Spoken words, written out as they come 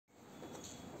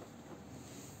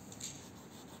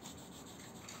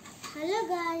Hello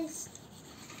guys.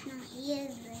 Now here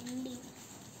is the ending.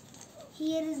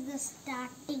 Here is the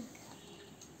starting.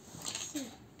 See,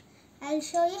 I'll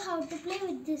show you how to play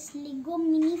with this Lego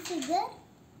minifigure.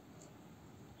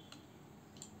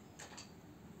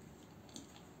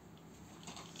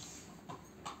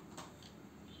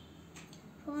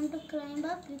 If you want to climb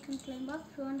up, you can climb up.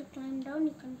 If you want to climb down,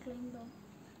 you can climb down.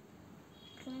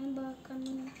 Climb up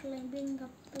and climbing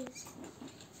up is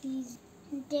easy.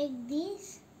 Take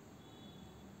these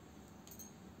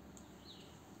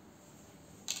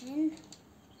and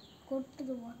go to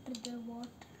the water. The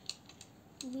water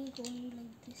will be going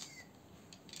like this.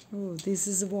 Oh, this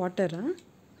is water, huh?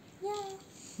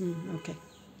 Yeah. Okay.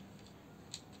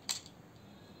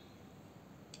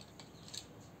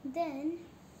 Then,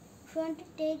 if you want to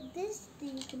take this,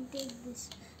 then you can take this.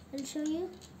 I'll show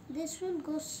you. This will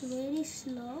go very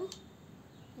slow,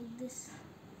 like this.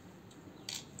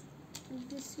 Like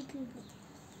this it will go.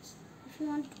 If you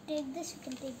want to take this, you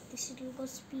can take this. It will go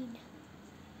speed.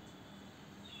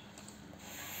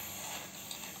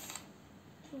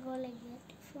 It will go like that.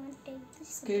 If you want to take this,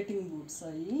 Skating boots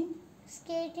ayi.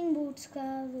 skating boots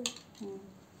కాదు.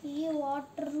 ఈ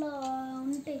వాటర్లో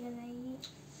ఉంటాయి కదా ఇవి.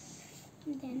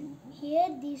 Then here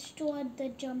these two are the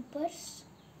jumpers.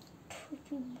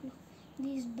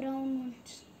 These brown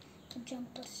ones, the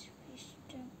jumpers.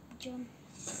 Jump.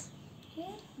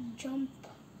 Here jump.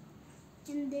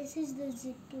 And this is the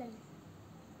zip line.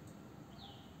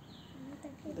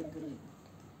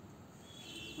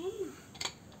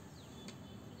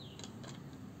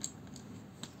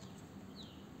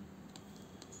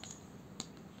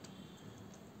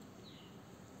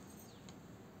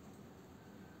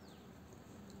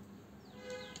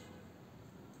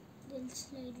 They'll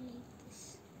slide like this.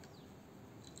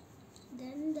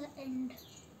 Then the end.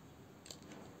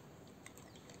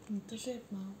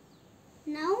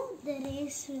 Now the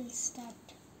race will start.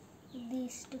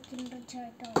 These two Kinder Joy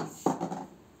toys.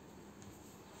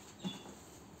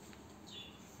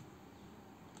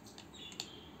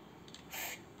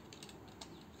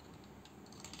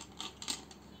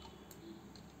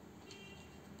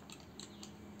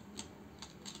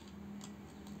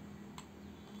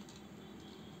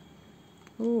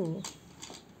 Oh,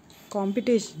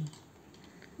 competition.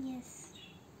 Yes.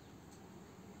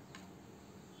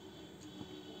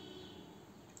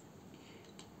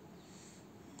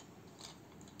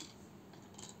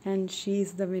 And she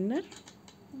is the winner.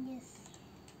 Yes.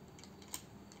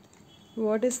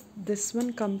 What is this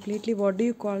one completely? What do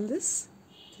you call this?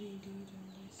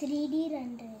 3D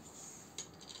run race.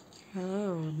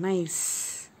 Oh, nice.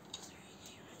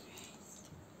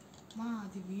 Ma,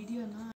 the video na